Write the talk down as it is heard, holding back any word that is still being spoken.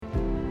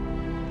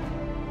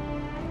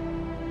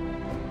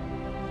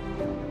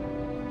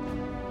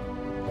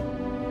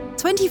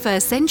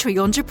21st Century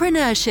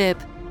Entrepreneurship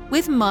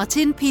with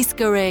Martin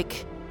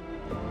Piskarik.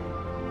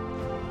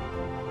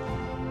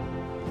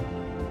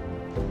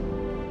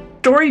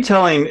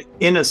 Storytelling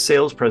in a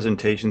sales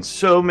presentation,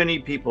 so many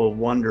people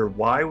wonder,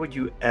 why would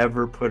you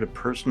ever put a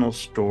personal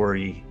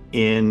story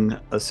in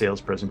a sales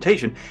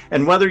presentation?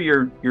 And whether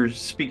you're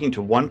speaking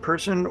to one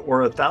person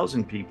or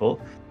 1,000 people,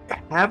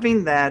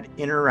 having that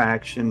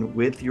interaction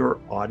with your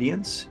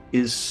audience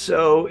is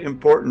so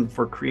important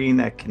for creating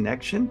that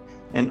connection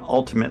and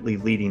ultimately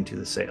leading to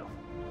the sale.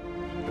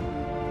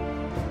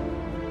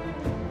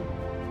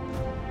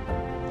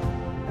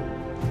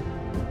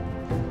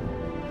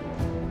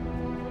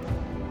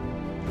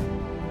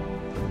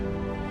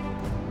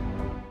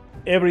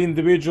 Every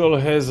individual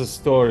has a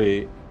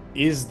story.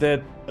 Is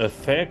that a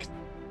fact?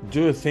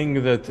 Do you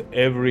think that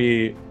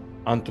every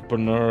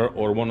entrepreneur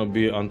or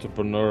wannabe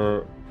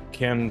entrepreneur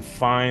can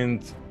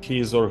find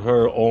his or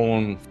her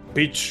own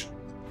pitch,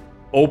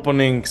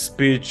 opening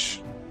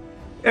speech?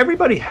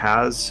 Everybody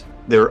has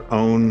their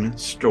own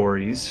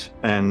stories,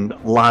 and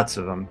lots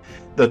of them.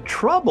 The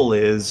trouble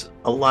is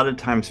a lot of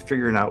times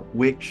figuring out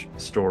which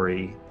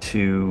story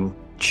to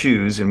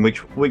choose and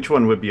which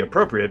one would be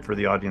appropriate for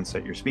the audience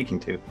that you're speaking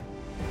to.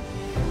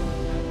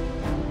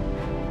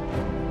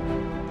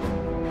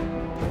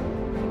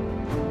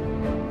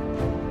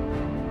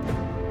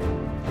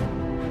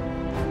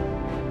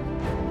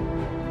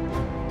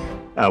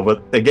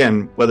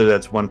 Again, whether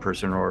that's one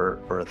person or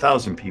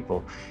 1,000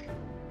 people,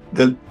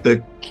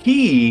 the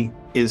key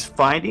is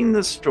finding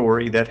the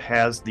story that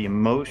has the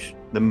most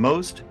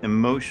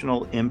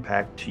emotional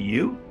impact to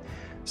you,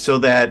 so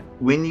that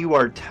when you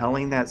are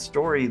telling that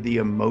story, the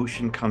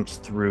emotion comes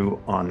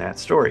through on that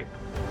story.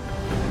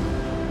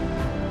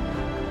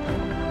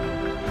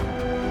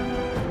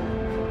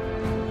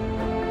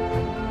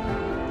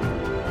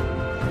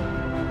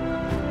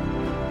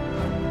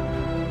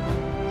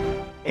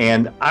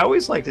 And I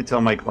always like to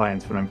tell my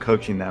clients when I'm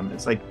coaching them,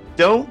 it's like,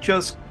 don't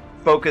just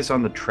focus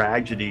on the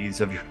tragedies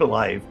of your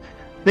life.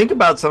 Think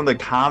about some of the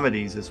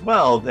comedies as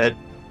well, that,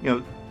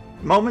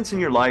 moments in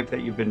your life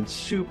that you've been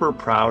super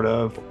proud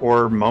of,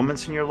 or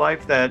moments in your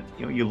life that,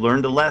 you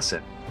learned a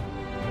lesson.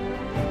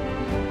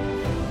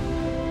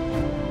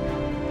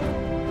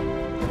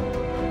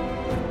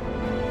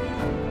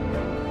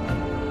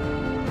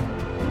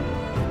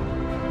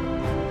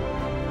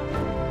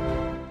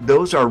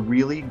 Those are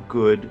really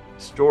good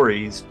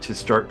stories to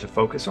start to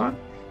focus on.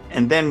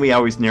 And then we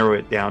always narrow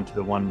it down to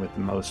the one with the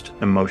most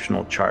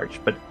emotional charge.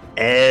 But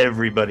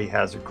everybody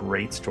has a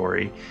great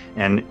story,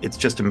 and it's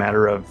just a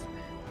matter of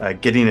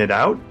getting it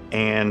out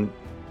and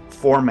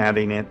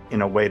formatting it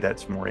in a way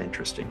that's more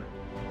interesting.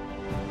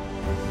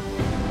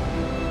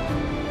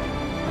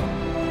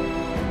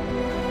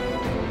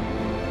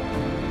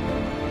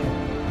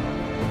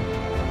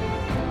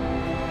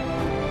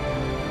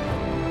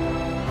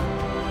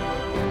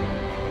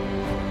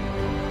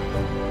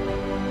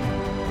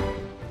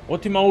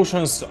 What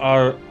emotions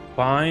are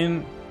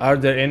fine? Are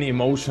there any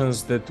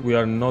emotions that we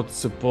are not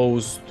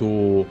supposed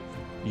to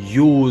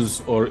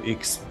use or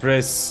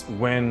express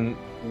when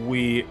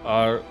we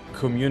are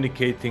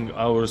communicating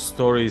our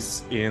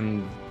stories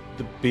in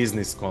the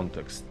business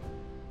context?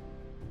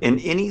 In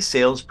any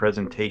sales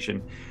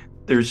presentation,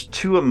 there's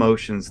two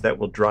emotions that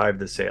will drive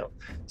the sale.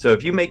 So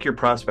if you make your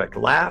prospect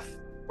laugh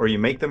or you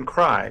make them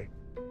cry,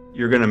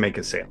 you're going to make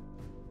a sale,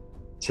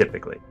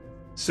 typically.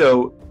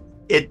 So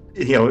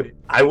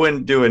I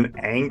wouldn't do an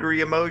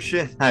angry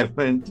emotion. I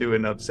wouldn't do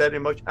an upset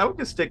emotion. I would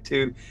just stick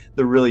to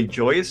the really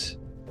joyous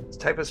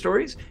type of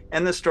stories,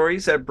 and the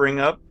stories that bring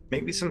up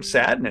maybe some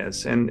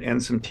sadness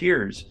and some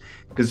tears,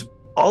 because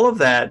all of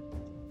that,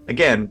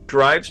 again,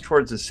 drives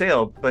towards a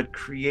sale, but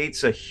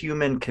creates a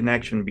human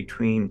connection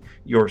between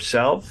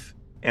yourself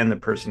and the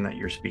person that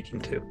you're speaking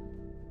to.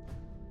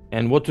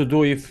 And what to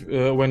do if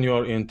when you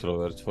are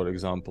introvert, for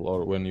example,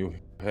 or when you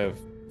have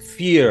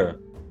fear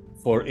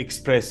for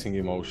expressing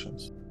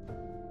emotions?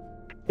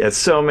 Yeah,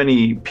 so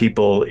many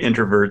people,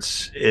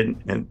 introverts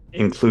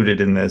included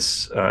in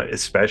this,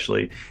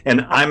 especially,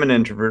 and I'm an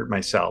introvert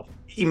myself.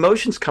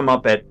 Emotions come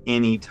up at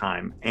any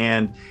time,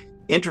 and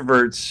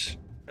introverts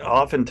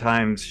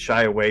oftentimes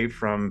shy away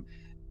from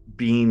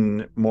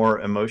being more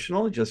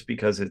emotional just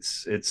because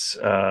it's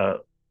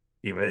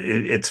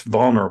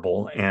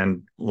vulnerable,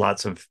 and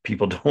lots of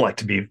people don't like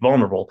to be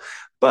vulnerable.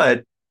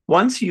 But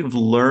once you've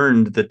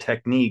learned the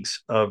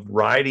techniques of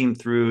riding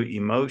through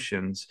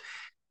emotions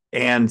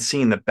and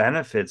seeing the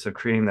benefits of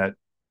creating that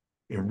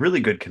really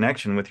good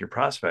connection with your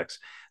prospects,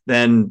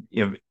 then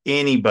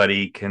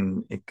anybody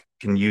can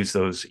use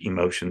those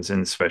emotions,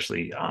 and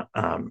especially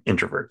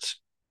introverts.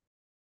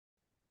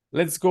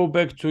 Let's go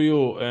back to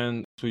you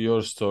and to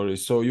your story.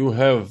 So you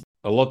have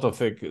a lot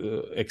of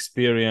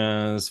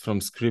experience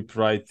from script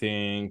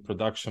writing,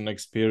 production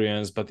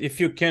experience, but if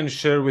you can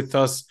share with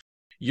us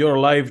your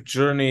life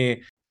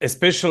journey,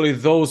 especially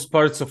those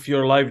parts of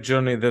your life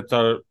journey that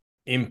are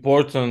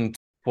important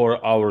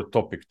for our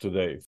topic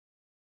today.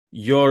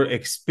 Your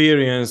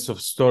experience of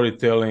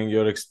storytelling,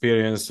 your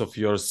experience of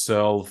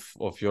yourself,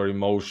 of your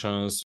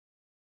emotions.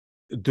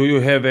 do you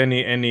have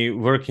any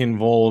work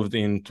involved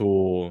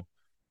into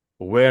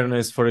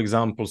awareness, for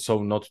example,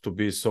 so not to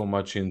be so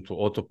much into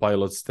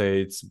autopilot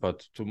states,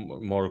 but to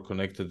more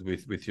connected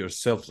with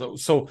yourself?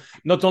 So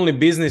not only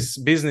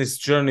business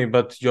journey,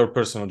 but your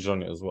personal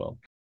journey as well.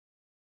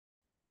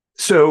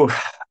 So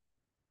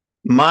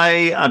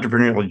my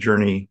entrepreneurial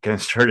journey kind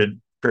of started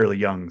fairly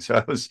young. So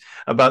I was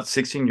about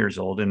 16 years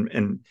old,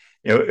 and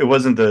it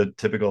wasn't the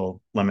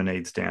typical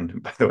lemonade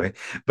stand, by the way,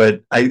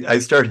 but I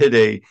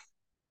started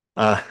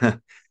uh,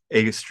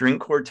 a string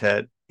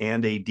quartet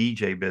and a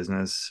DJ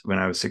business when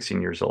I was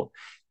 16 years old.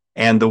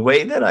 And the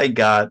way that I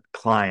got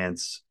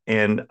clients,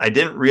 and I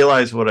didn't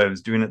realize what I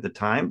was doing at the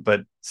time,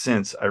 but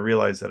since I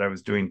realized that I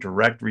was doing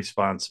direct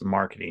response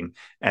marketing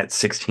at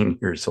 16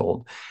 years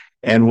old.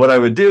 And what I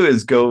would do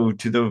is go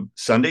to the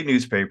Sunday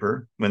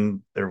newspaper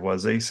when there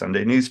was a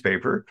Sunday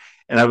newspaper,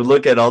 and I would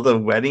look at all the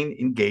wedding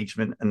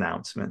engagement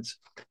announcements,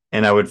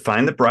 and I would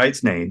find the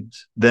bride's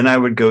names. Then I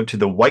would go to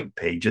the white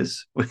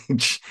pages,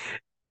 which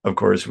of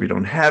course we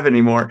don't have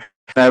anymore.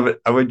 And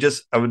I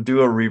would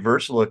do a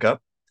reverse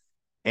lookup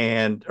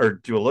or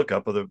do a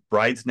lookup of the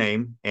bride's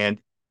name,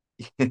 and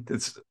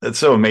it's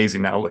so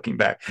amazing now looking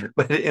back.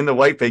 But in the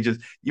white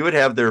pages, you would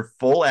have their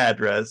full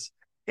address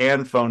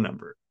and phone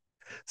number.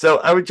 So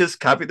I would just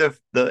copy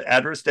the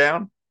address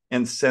down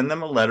and send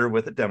them a letter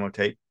with a demo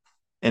tape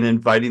and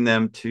inviting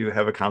them to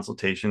have a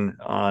consultation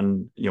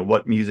on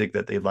what music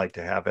that they'd like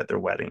to have at their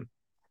wedding.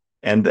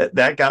 And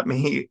that got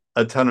me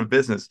a ton of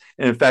business.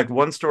 And in fact,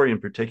 one story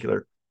in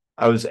particular,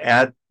 I was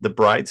at the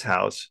bride's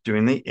house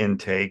doing the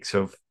intake,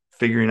 so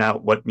figuring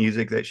out what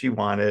music that she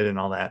wanted and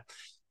all that.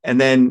 And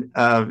then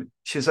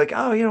she's like,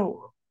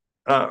 "Oh,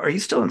 are you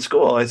still in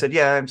school?" I said,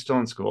 "Yeah, I'm still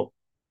in school."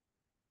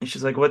 And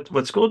she's like,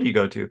 "What school do you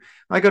go to?"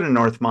 I go to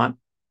Northmont.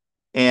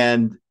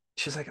 And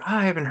she's like,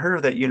 "I haven't heard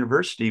of that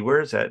university.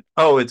 Where is that?"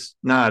 "Oh, it's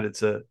not.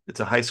 It's a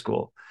high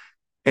school."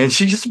 And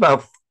she just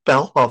about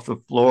fell off the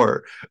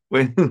floor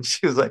when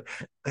she was like,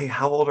 "Hey,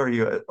 how old are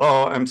you?"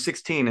 "Oh, I'm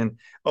 16. And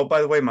oh,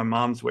 by the way, my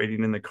mom's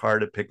waiting in the car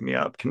to pick me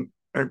up.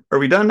 Are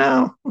we done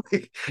now?"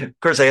 Of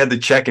course, I had the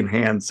check in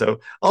hand,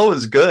 so all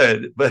was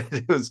good. But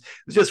it was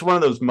just one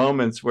of those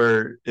moments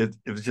where it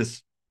was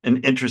just an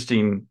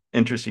interesting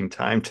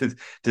time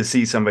to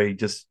see somebody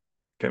just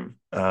kind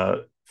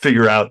of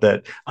figure out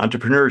that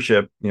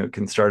entrepreneurship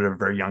can start at a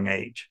very young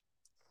age.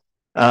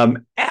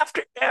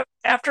 After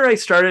I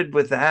started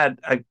with that,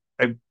 I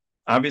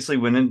obviously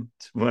went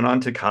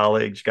on to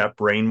college, got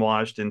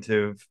brainwashed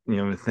into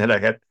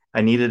that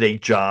I needed a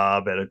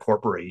job at a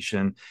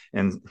corporation,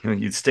 and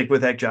you stick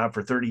with that job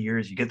for 30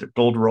 years, you get the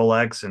gold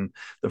Rolex and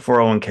the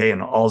 401k,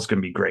 and all's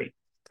going to be great.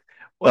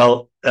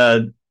 Well,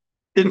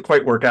 didn't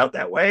quite work out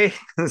that way.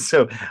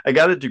 So I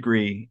got a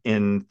degree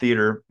in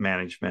theater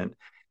management.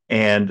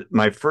 And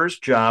my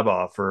first job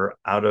offer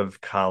out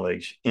of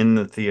college in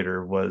the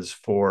theater was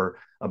for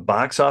a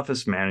box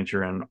office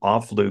manager in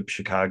Off Loop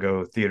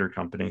Chicago theater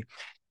company,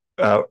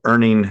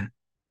 earning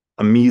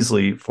a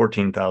measly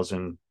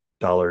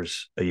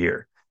 $14,000 a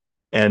year.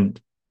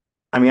 And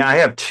I mean, I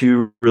have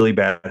two really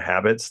bad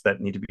habits that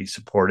need to be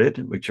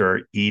supported, which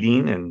are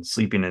eating and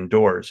sleeping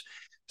indoors.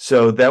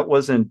 So that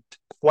wasn't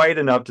quite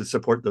enough to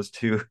support those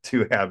two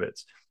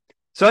habits.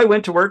 So I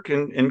went to work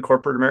in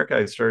corporate America.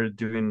 I started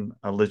doing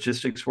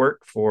logistics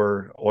work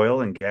for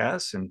oil and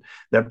gas, and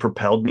that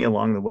propelled me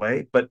along the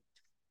way. But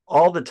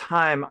all the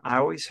time, I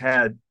always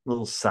had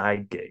little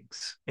side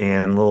gigs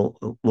and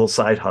little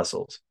side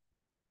hustles.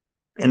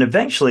 And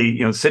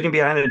eventually, sitting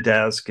behind a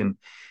desk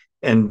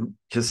and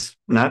just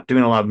not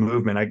doing a lot of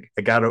movement,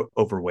 I got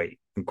overweight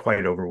and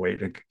quite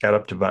overweight. I got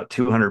up to about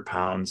 200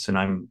 pounds, and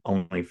I'm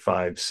only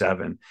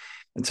 5'7".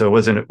 And so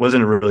it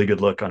wasn't a really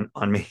good look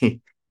on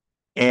me.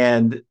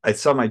 And I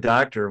saw my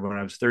doctor when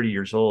I was 30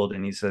 years old,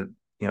 and he said,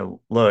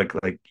 "Look,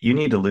 like, you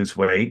need to lose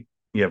weight.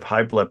 You have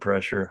high blood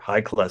pressure,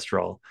 high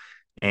cholesterol.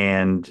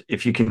 And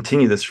if you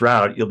continue this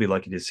route, you'll be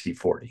lucky to see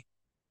 40.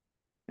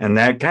 And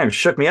that kind of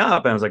shook me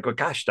up. And I was like, "Well,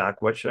 gosh,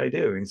 doc, what should I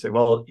do?" And he said,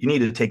 "Well, you need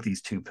to take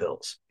these two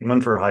pills,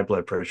 one for high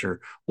blood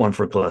pressure, one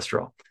for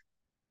cholesterol."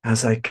 I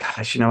was like,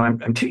 "Gosh,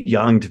 I'm too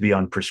young to be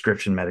on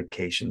prescription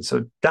medication.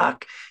 So,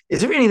 doc,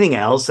 is there anything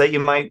else that you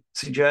might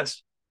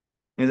suggest?"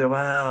 He said,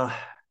 "Well,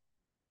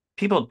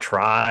 people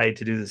try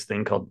to do this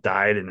thing called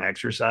diet and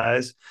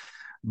exercise,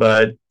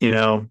 but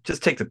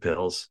just take the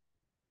pills."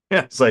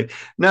 Yeah, it's like,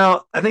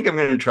 no, I think I'm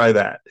going to try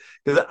that,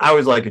 because I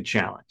always like a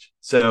challenge.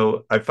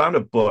 So I found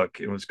a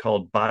book. It was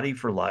called Body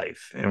for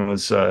Life, and it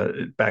was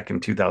back in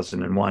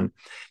 2001. It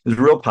was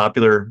a real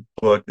popular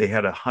book. They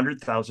had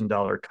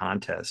 $100,000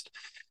 contest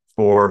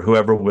for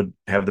whoever would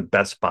have the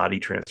best body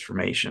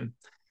transformation.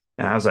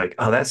 And I was like,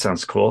 "Oh, that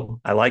sounds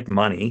cool. I like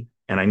money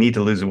and I need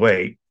to lose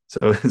weight." So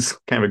it's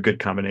kind of a good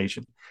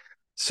combination.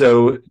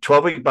 So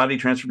 12-week body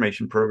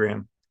transformation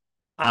program.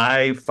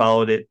 I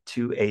followed it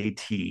to a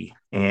T.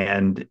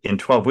 And in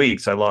 12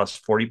 weeks, I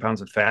lost 40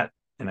 pounds of fat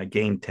and I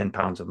gained 10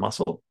 pounds of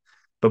muscle.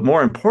 But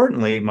more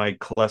importantly, my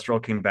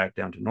cholesterol came back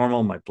down to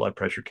normal. My blood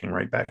pressure came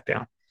right back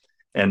down.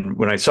 And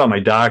when I saw my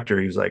doctor,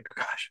 he was like,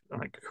 gosh, I'm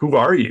like, who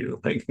are you?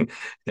 Like,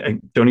 I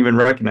don't even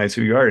recognize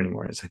who you are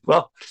anymore. I said,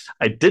 well,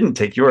 I didn't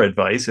take your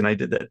advice and I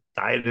did that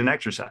diet and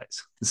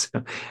exercise. So,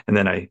 and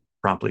then I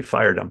promptly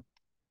fired him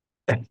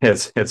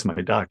as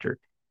my doctor.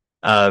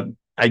 Uh,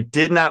 I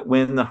did not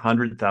win the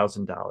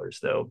 $100,000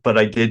 though, but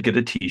I did get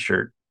a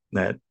T-shirt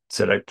that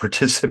said I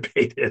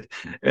participated.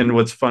 And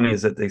what's funny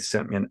is that they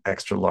sent me an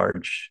extra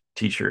large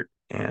T-shirt,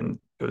 and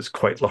it was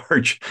quite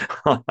large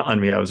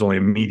on me. I was only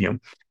a medium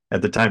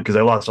at the time because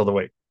I lost all the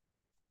weight.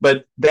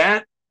 But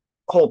that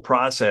whole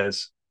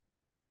process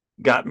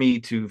got me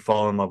to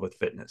fall in love with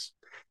fitness.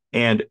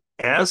 And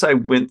as I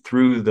went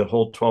through the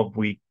whole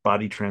 12-week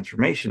body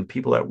transformation,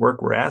 people at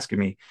work were asking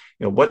me,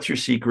 what's your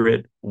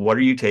secret? What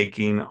are you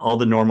taking? All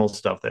the normal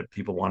stuff that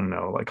people want to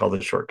know, like all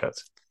the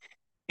shortcuts.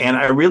 And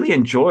I really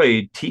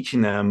enjoyed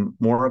teaching them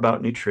more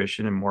about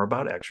nutrition and more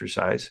about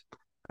exercise.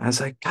 I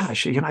was like,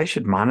 gosh, I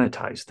should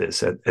monetize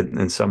this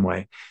in some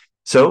way.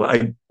 So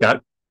I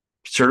got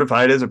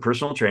certified as a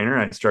personal trainer.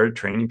 I started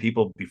training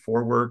people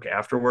before work,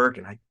 after work,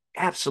 and I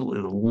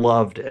absolutely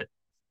loved it.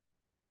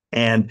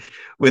 And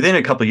within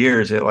a couple of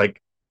years,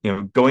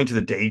 going to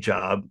the day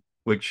job,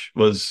 which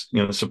was,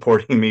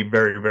 supporting me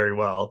very, very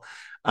well,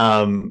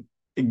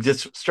 it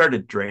just started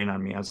to drain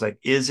on me. I was like,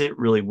 is it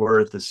really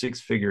worth the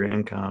 6-figure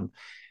income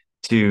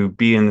to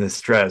be in this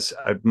stress?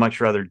 I'd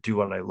much rather do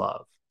what I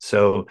love.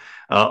 So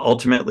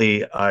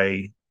ultimately,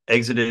 I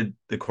exited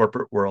the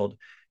corporate world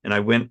and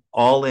I went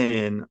all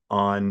in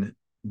on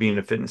being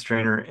a fitness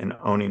trainer and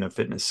owning a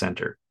fitness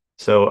center.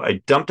 So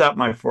I dumped out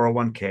my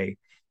 401k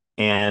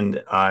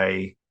and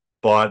I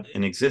bought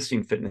an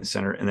existing fitness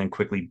center and then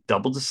quickly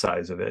doubled the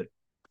size of it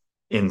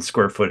in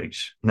square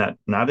footage, not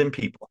in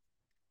people.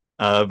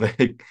 But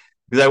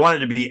because I wanted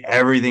to be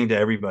everything to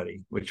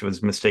everybody, which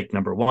was mistake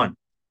number one.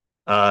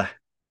 Uh,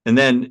 and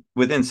then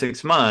within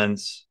 6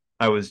 months,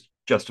 I was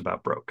just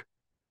about broke.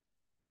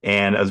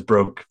 And I was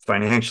broke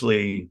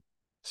financially,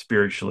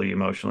 spiritually,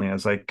 emotionally. I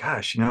was like,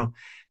 gosh,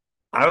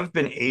 I've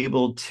been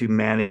able to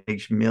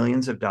manage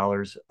millions of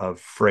dollars of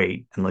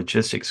freight and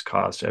logistics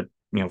costs at,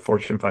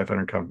 Fortune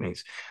 500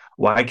 companies.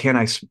 Why can't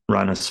I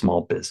run a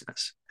small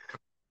business?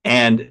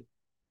 And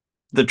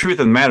the truth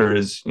of the matter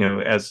is,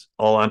 as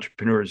all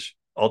entrepreneurs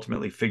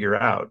ultimately figure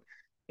out,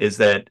 is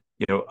that,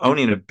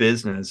 owning a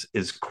business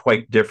is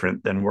quite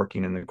different than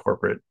working in the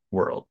corporate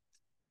world.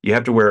 You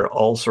have to wear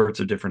all sorts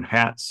of different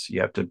hats.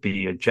 You have to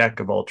be a jack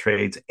of all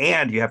trades,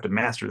 and you have to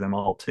master them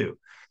all too,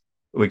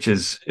 which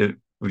is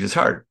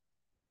hard.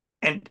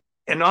 And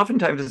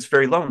oftentimes it's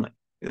very lonely.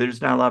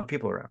 There's not a lot of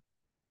people around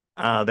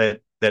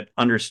that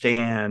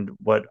understand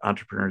what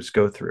entrepreneurs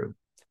go through.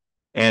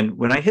 And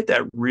when I hit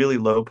that really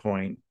low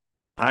point,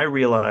 I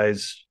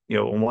realized,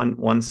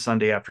 one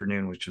Sunday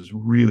afternoon, which was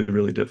really,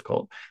 really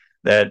difficult,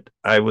 that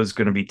I was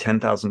going to be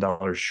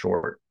 $10,000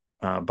 short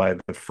by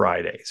the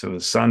Friday. So it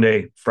was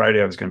Sunday,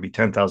 Friday, I was going to be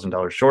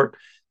 $10,000 short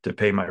to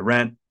pay my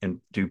rent and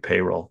do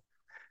payroll.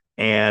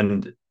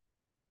 And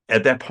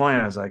at that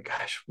point, I was like,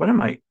 gosh, what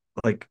am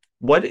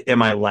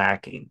I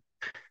lacking?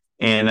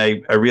 And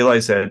I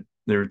realized that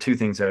there were two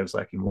things that I was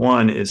lacking.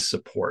 One is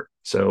support.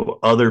 So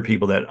other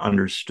people that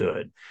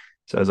understood.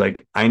 So I was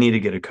like, I need to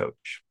get a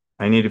coach.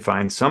 I need to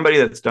find somebody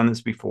that's done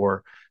this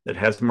before, that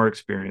has more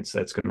experience,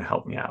 that's going to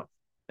help me out.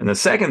 And the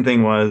second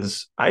thing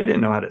was I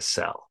didn't know how to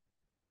sell.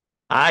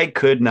 I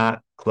could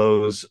not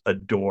close a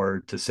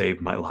door to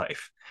save my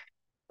life.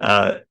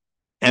 Uh,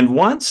 and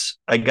once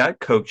I got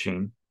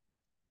coaching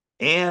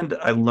and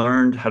I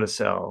learned how to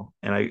sell,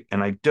 and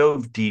I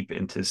dove deep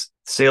into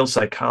sales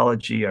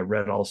psychology. I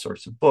read all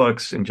sorts of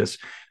books and just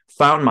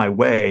found my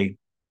way.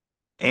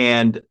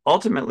 And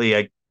ultimately,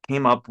 I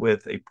came up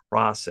with a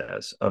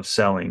process of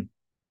selling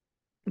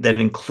that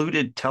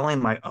included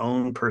telling my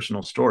own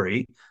personal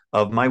story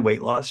of my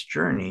weight loss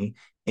journey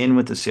in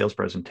with the sales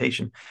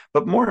presentation.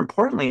 But more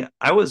importantly,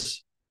 I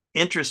was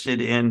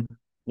interested in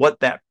what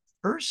that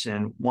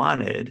person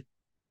wanted,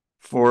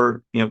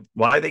 for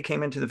why they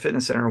came into the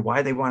fitness center,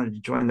 why they wanted to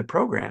join the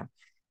program.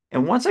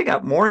 And once I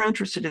got more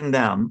interested in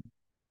them,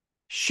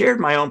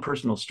 shared my own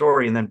personal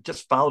story, and then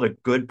just followed a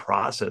good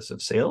process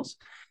of sales,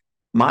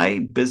 my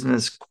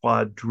business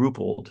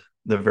quadrupled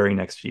the very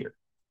next year.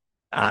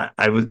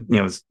 I was,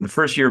 the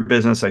first year of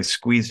business, I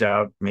squeezed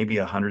out maybe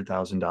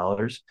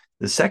 $100,000.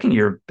 The second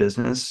year of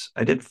business,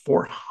 I did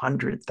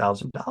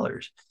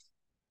 $400,000,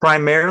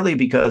 primarily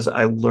because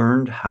I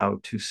learned how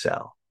to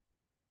sell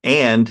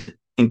and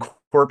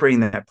incorporating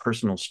that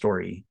personal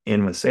story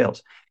in with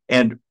sales.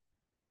 And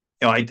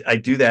I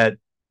do that.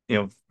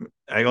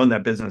 I owned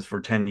that business for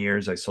 10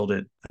 years. I sold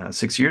it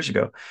 6 years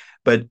ago.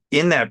 But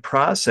in that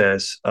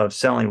process of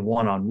selling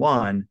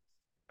one-on-one,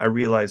 I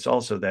realized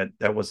also that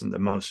that wasn't the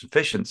most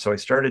efficient. So I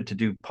started to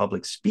do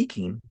public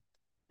speaking,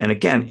 and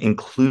again,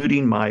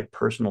 including my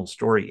personal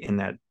story in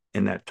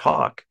that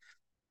talk.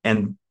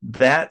 And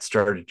that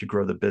started to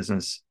grow the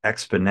business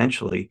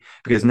exponentially,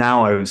 because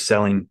now I was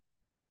selling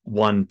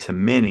one to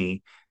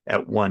many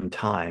at one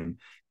time.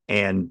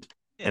 And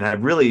I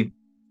really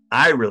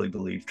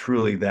believe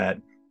truly that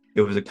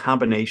it was a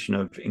combination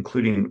of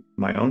including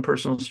my own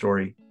personal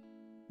story,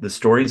 the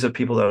stories of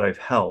people that I've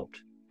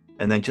helped,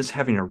 and then just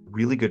having a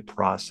really good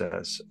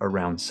process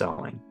around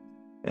selling.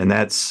 And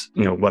that's,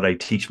 what I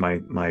teach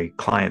my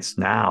clients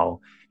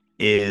now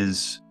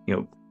is,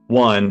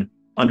 one,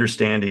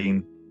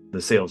 understanding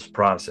the sales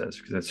process,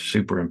 because that's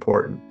super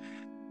important,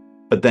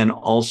 but then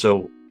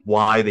also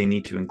why they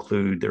need to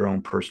include their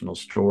own personal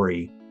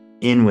story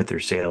in with their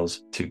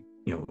sales to,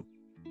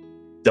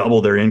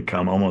 double their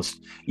income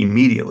almost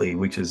immediately,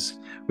 which is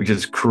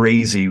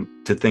crazy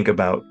to think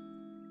about,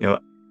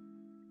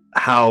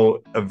 how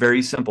a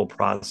very simple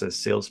process,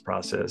 sales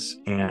process,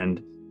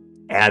 and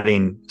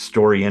adding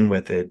story in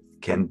with it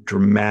can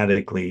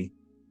dramatically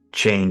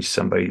change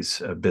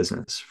somebody's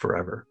business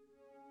forever.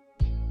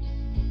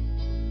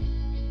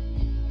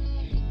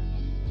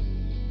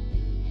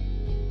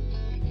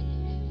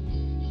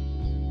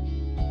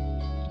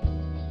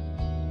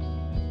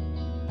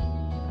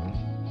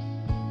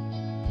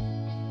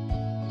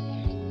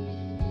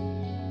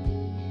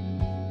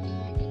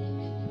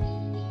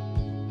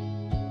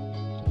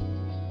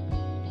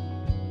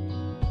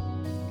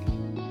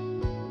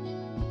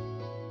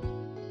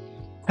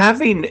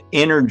 Having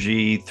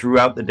energy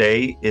throughout the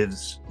day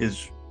is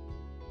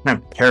kind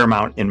of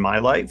paramount in my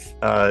life,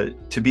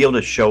 to be able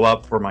to show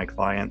up for my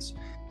clients,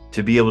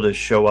 to be able to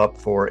show up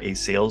for a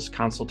sales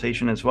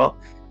consultation as well.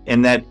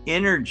 And that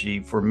energy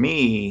for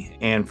me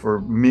and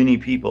for many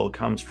people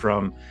comes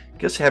from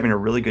just having a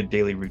really good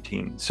daily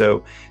routine.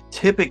 So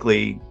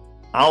typically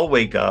I'll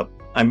wake up,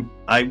 I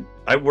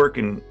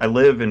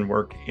live and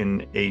work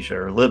in Asia,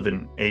 or live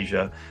in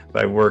Asia,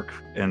 but I work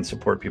and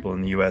support people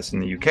in the US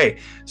and the UK.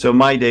 So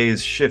my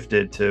days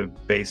shifted to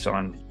based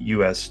on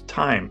US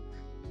time.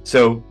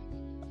 So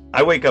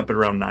I wake up at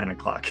around 9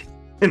 o'clock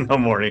in the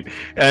morning.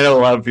 And I know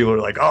a lot of people are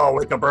like, oh,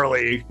 wake up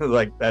early.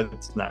 Like,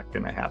 that's not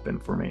going to happen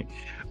for me.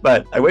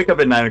 But I wake up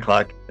at 9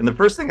 o'clock, and the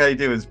first thing I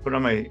do is put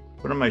on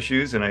my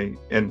shoes and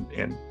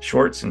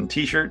shorts and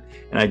t-shirt,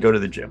 and I go to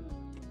the gym.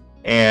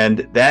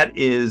 And that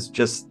is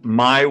just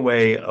my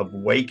way of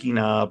waking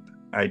up.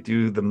 I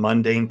do the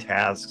mundane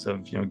tasks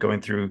of, going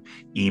through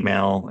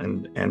email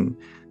and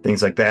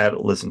things like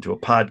that, listen to a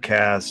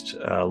podcast,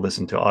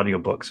 listen to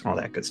audiobooks, all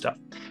that good stuff.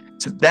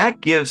 So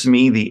that gives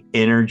me the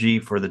energy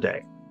for the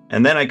day.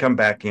 And then I come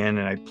back in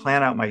and I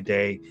plan out my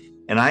day,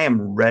 and I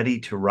am ready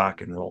to rock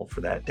and roll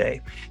for that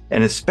day.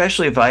 And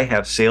especially if I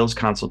have sales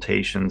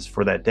consultations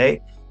for that day,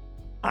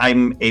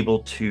 I'm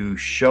able to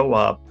show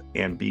up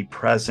and be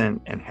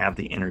present and have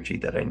the energy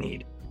that I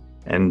need.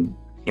 And,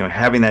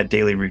 having that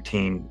daily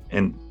routine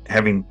and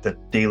having the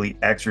daily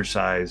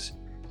exercise,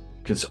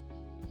 because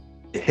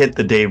hit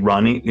the day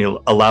running,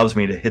 allows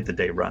me to hit the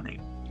day running.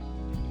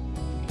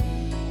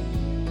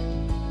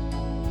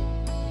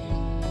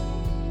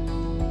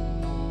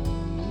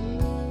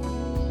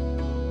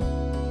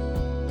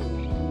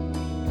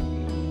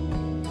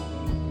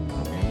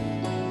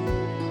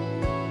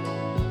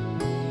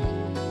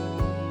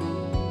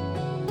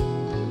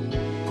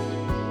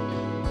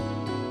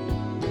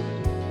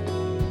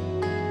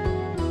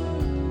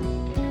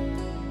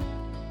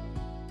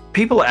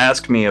 People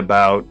ask me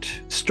about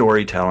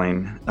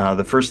storytelling.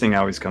 The first thing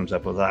always comes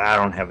up with, I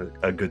don't have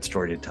a good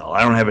story to tell.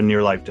 I don't have a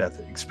near-life death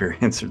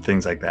experience or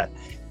things like that.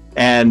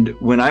 And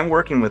when I'm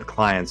working with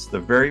clients, the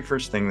very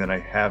first thing that I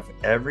have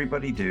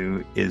everybody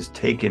do is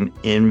take an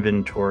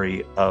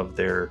inventory of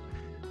their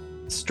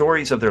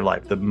stories of their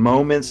life, the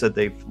moments that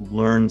they've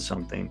learned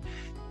something.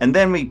 And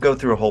then we go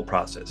through a whole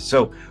process.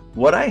 So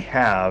what I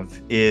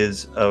have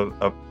is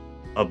a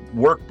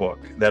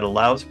workbook that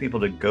allows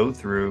people to go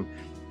through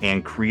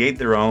and create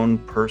their own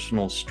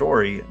personal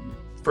story.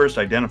 First,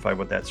 identify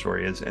what that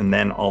story is, and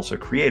then also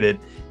create it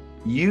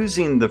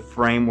using the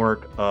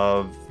framework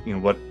of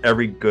what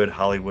every good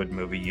Hollywood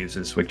movie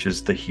uses, which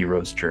is the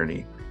hero's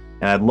journey.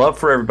 And I'd love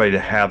for everybody to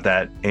have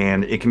that,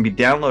 and it can be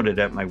downloaded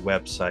at my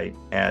website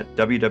at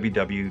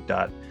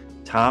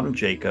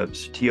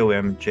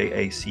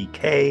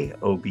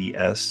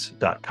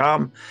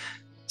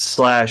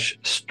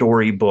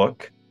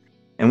www.tomjackobs.com/storybook.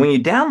 And when you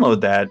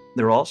download that,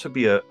 there'll also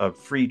be a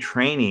free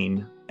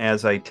training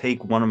as I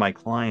take one of my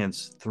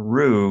clients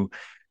through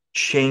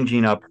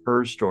changing up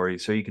her story.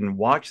 So you can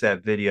watch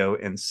that video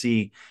and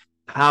see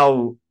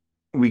how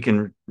we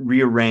can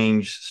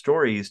rearrange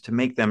stories to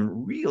make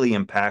them really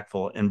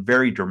impactful and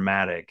very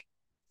dramatic.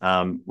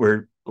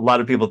 Where a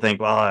lot of people think,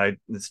 well,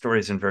 the story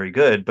isn't very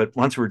good. But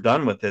once we're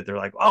done with it, they're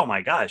like, oh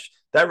my gosh,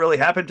 that really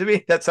happened to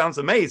me. That sounds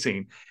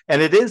amazing.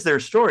 And it is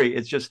their story.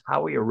 It's just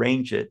how we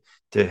arrange it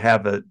to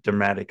have a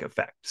dramatic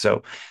effect.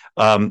 So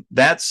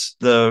that's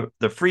the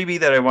freebie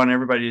that I want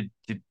everybody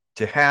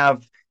to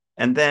have.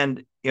 And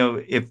then,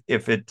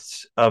 if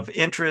it's of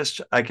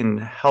interest, I can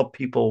help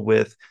people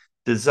with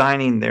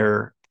designing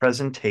their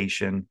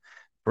presentation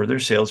for their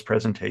sales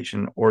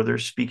presentation or their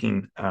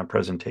speaking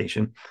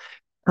presentation,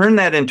 turn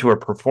that into a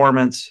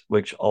performance,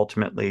 which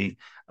ultimately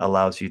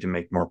allows you to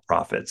make more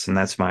profits. And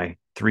that's my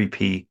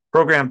 3P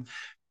program: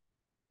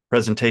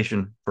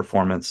 presentation,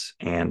 performance,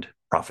 and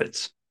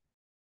profits.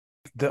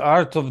 the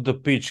art of the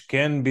pitch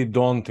can be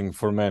daunting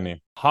for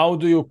many. How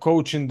do you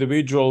coach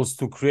individuals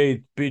to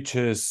create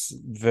pitches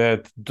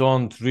that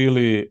don't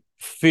really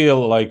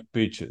feel like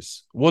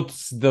pitches?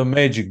 What's the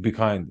magic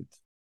behind it?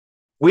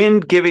 When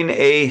giving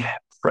a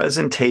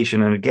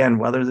presentation, and again,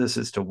 whether this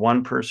is to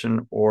one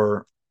person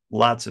or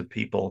lots of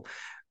people,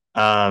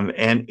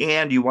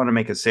 and you want to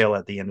make a sale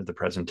at the end of the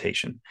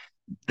presentation,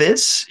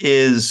 this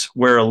is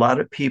where a lot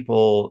of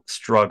people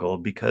struggle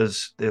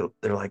because they're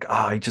like,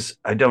 oh,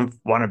 I don't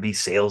want to be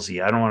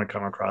salesy. I don't want to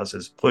come across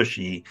as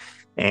pushy.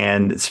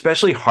 And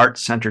especially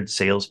heart-centered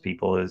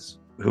salespeople is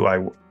who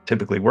I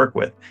typically work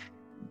with.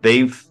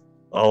 They've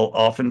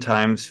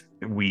oftentimes,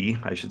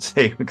 I should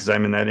say, because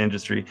I'm in that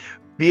industry,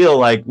 feel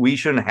like we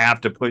shouldn't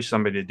have to push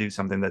somebody to do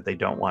something that they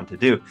don't want to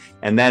do.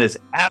 And that is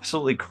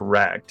absolutely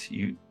correct.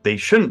 You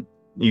shouldn't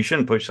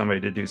push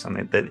somebody to do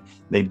something that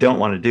they don't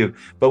want to do.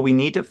 But we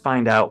need to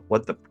find out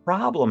what the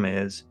problem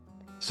is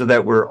so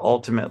that we're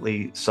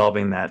ultimately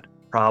solving that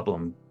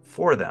problem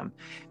for them.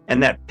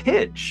 And that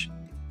pitch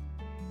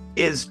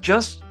is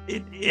just,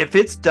 if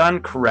it's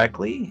done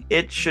correctly,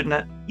 it should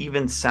not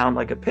even sound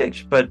like a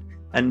pitch, but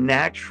a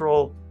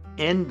natural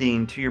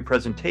ending to your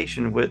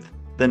presentation with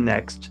the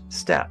next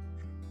step.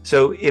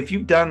 So if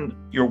you've done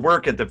your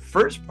work at the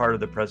first part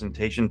of the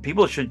presentation,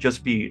 people should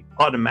just be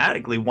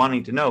automatically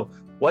wanting to know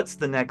what's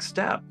the next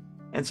step.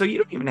 And so you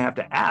don't even have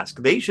to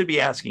ask. They should be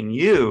asking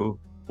you,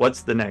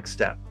 what's the next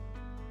step?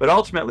 But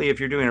ultimately, if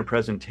you're doing a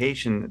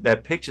presentation,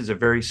 that pitch is a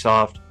very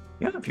soft,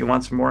 if you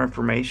want some more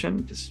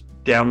information, just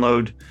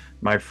download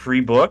my free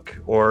book,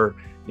 or,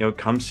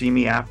 come see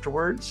me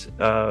afterwards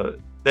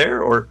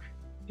there, or,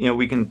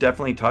 we can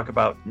definitely talk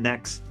about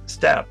next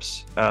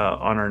steps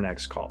on our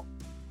next call.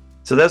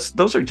 So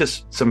those are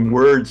just some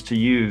words to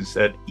use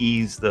that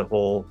ease the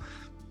whole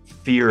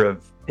fear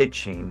of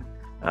pitching.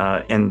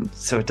 And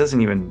so it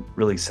doesn't even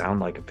really sound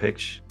like a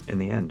pitch in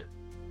the end.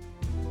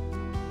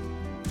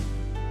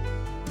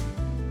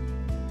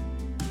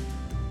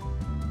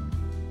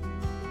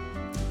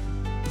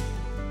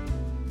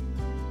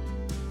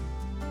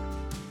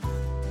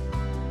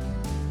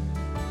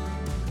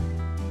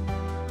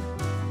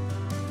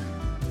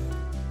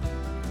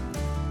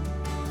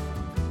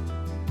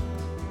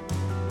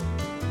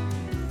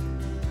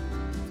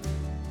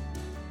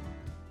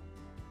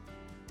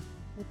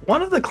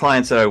 One of the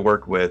clients that I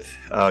work with,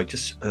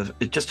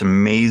 just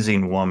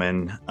amazing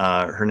woman.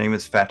 Her name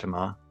is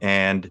Fatima,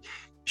 and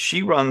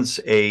she runs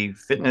a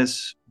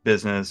fitness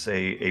business,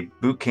 a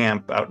boot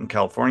camp out in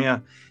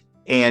California.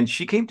 And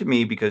she came to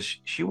me because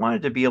she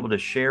wanted to be able to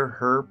share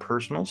her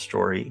personal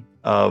story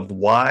of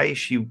why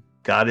she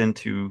got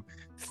into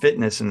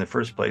fitness in the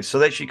first place so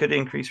that she could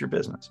increase her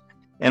business.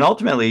 And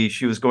ultimately,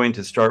 she was going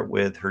to start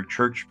with her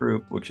church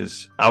group, which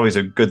is always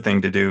a good thing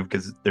to do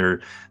because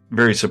they're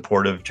very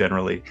supportive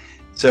generally.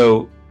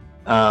 So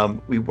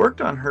we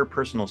worked on her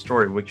personal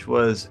story, which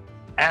was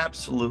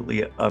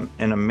absolutely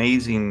an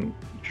amazing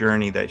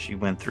journey that she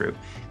went through.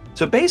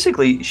 So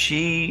basically,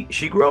 she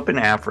grew up in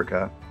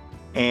Africa,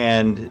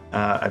 and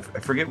I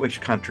forget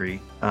which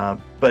country,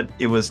 but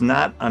it was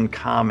not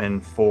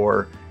uncommon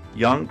for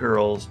young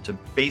girls to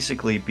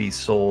basically be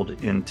sold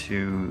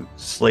into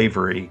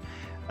slavery.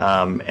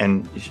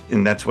 And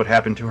that's what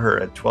happened to her.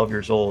 At 12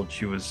 years old,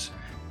 she was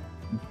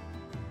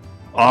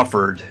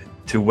offered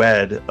to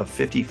wed a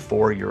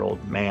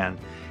 54-year-old man.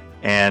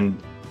 And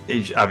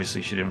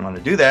obviously she didn't want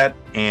to do that.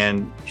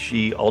 And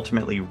she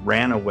ultimately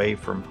ran away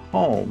from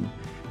home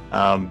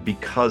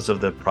because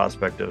of the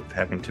prospect of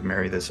having to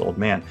marry this old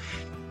man.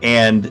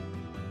 And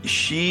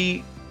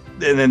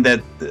then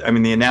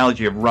the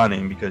analogy of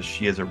running, because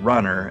she is a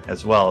runner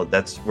as well,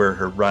 that's where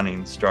her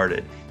running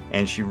started.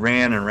 And she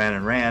ran and ran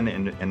and ran,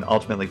 and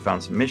ultimately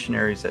found some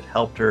missionaries that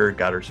helped her,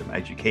 got her some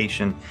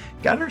education,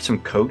 got her some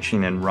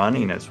coaching and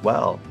running as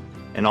well.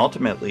 And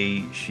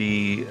ultimately,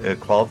 she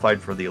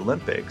qualified for the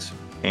Olympics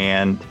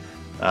and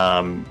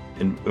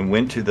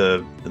went to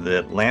the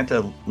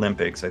Atlanta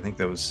Olympics. I think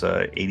that was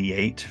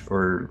 88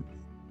 or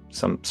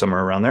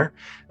somewhere around there.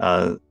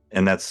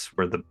 And that's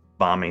where the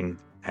bombing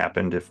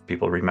happened, if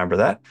people remember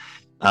that.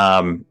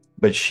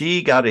 But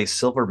she got a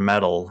silver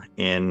medal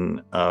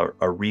in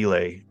a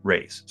relay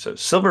race. So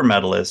silver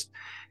medalist.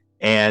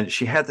 And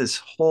she had this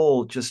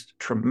whole just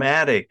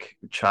traumatic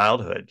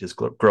childhood just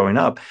growing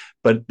up.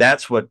 But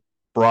that's what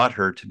brought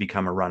her to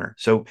become a runner.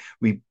 So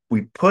we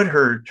put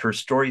her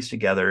stories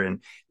together,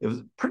 and it was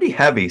a pretty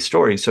heavy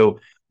story. So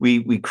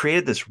we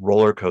created this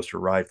roller coaster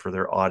ride for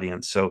their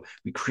audience. So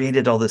we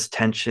created all this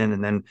tension,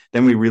 and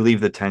then we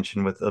relieved the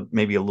tension with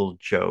maybe a little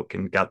joke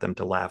and got them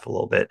to laugh a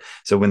little bit.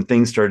 So when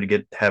things started to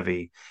get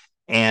heavy,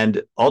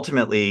 and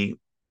ultimately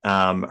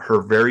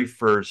her very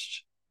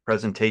first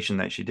presentation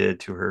that she did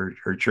to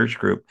her church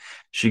group,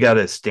 she got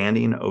a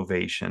standing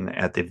ovation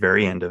at the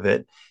very end of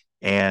it.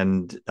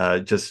 And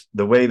just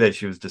the way that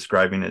she was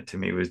describing it to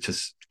me was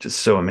just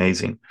so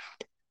amazing.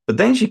 But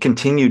then she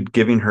continued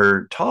giving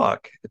her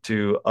talk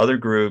to other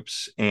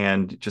groups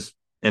and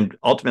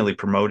ultimately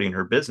promoting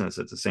her business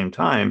at the same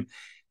time.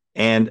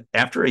 And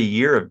after a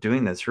year of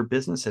doing this, her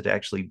business had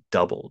actually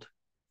doubled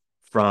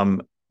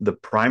from the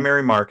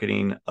primary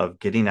marketing of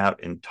getting out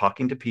and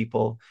talking to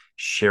people,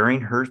 sharing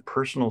her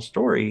personal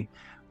story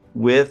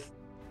with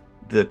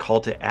the call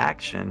to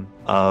action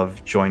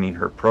of joining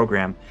her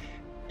program.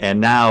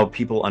 And now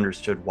people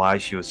understood why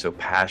she was so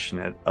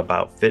passionate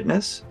about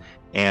fitness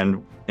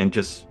and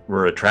just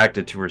were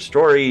attracted to her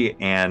story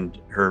and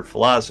her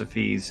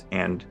philosophies.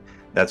 And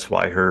that's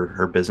why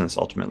her business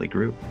ultimately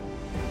grew.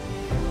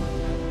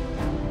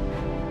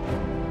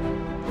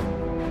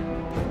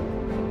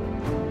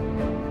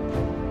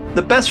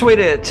 The best way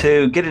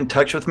to get in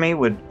touch with me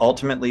would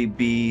ultimately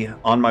be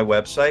on my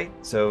website.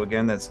 So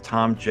again, that's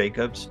Tom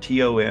Jackobs,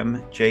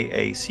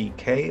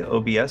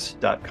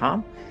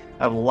 TomJackobs.com.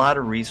 I have a lot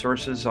of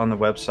resources on the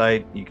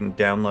website. You can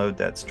download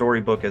that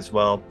storybook as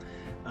well,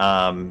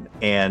 and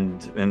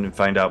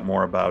find out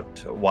more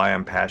about why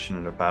I'm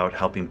passionate about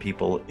helping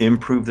people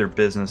improve their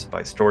business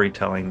by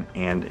storytelling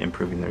and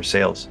improving their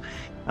sales.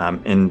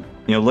 And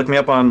look me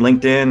up on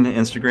LinkedIn,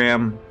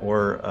 Instagram,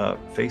 or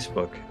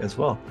Facebook as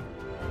well.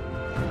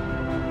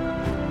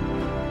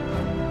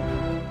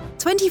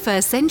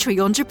 21st Century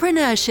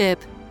Entrepreneurship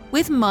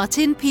with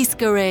Martin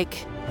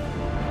Piskarik.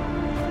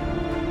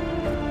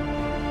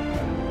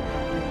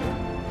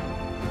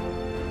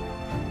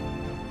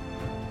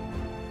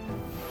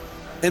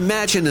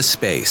 Imagine a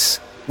space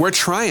where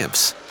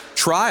triumphs,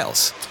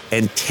 trials,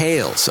 and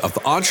tales of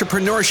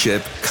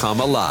entrepreneurship come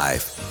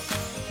alive.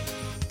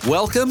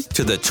 Welcome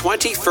to the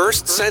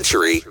 21st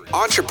Century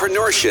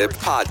Entrepreneurship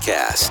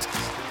Podcast,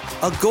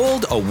 a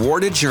gold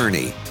awarded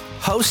journey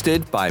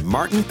hosted by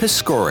Martin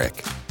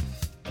Piskarik,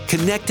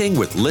 connecting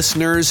with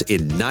listeners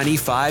in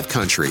 95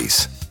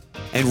 countries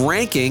and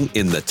ranking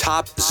in the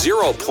top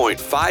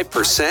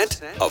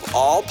 0.5% of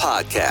all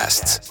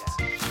podcasts.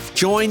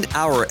 Join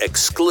our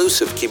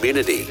exclusive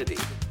community,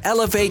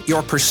 elevate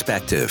your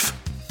perspective,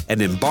 and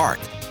embark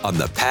on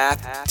the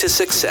path to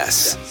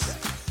success.